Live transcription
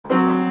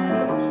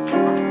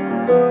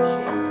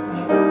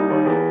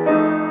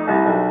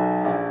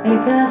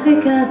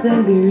forgot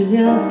that bears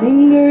your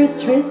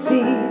fingers traces,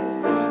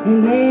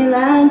 an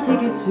airline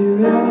ticket to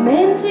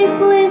romantic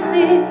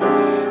places,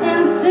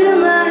 and still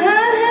my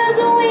heart has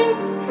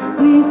wings.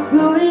 These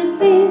foolish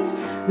things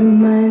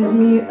reminds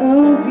me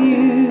of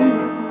you.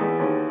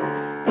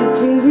 A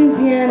tinkling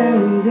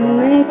piano in the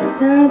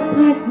next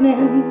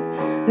apartment,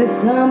 the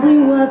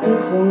stumbling what they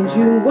told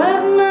you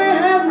what my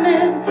heart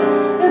meant.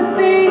 A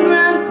finger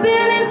I've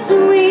been in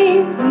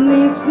sweets, and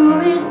these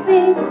foolish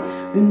things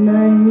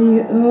remind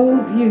me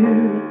of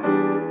you.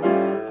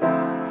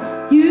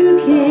 You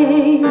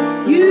came,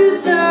 you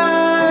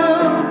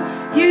saw,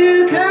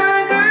 you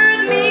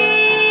conquered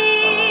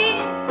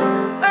me.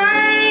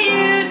 Why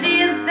you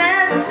did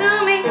that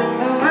to me?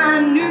 Oh,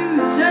 I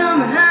knew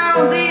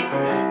somehow this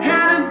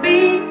had to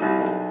be.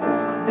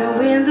 The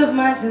winds of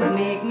March that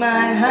make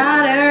my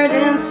heart a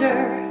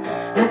dancer.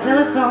 A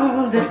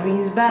telephone that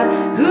rings back,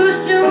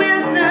 who's to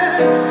answer?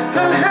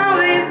 Oh, how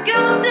this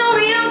goes to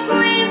your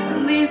cleans,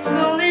 and these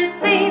foolish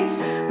things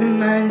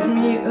reminds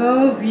me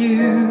of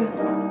you.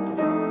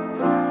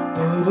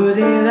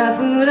 Bobodela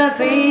fura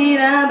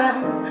feira bam,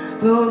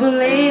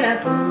 bobodela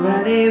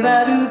fura de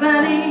baru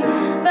bari,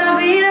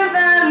 bavira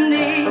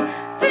bandi,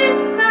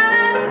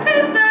 fifaran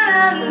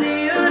fifarandi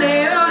ore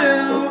oro,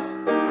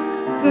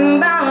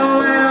 fubao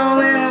ano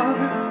ano,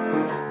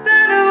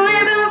 fanu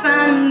lebu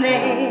bandi,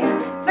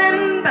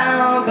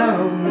 fembao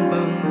bam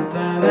bam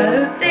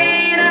fabaru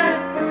dera,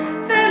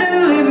 fanu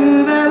lebu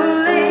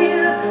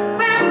babulela,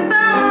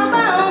 fembao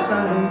bam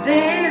faru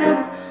dera,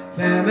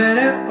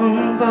 fabaru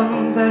bam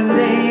faru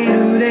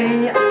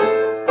dera.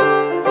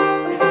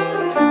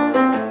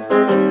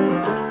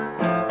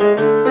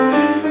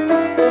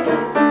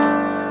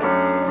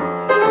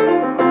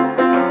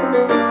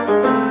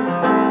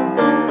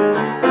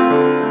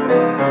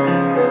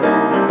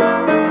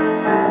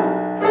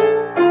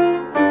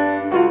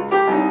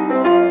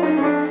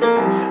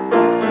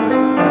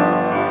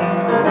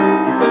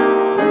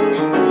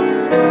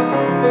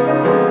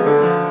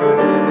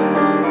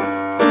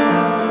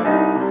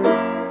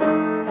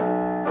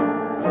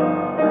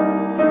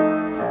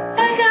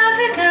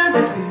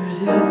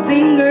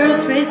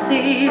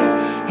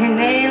 And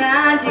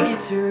airline ticket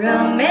to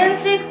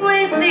romantic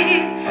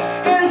places,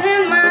 and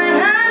then my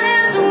heart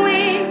has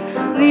wings.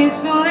 These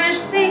foolish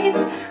things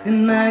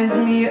reminds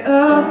me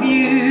of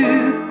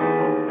you.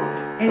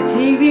 A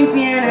tinkling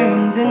piano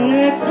in the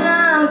next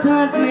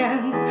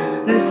apartment,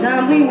 the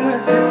stumbling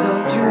words that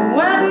told you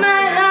what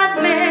my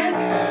heart meant.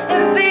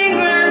 A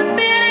finger I've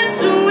been in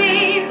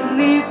sweets,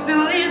 these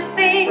foolish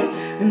things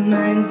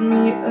reminds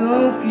me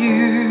of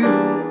you.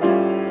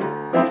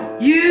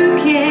 You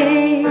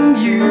came,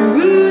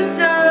 you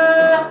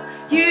saw,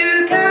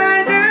 you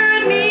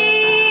conquered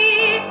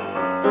me.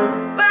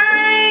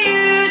 Why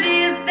you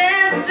did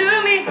that to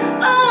me?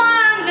 Oh,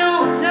 I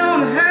know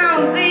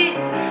somehow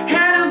this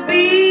had to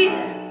be.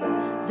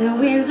 The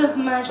winds of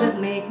March that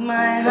make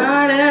my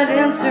heart a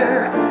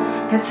dancer.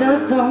 A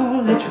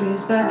telephone that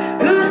rings, but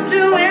who's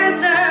to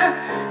answer?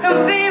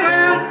 I'm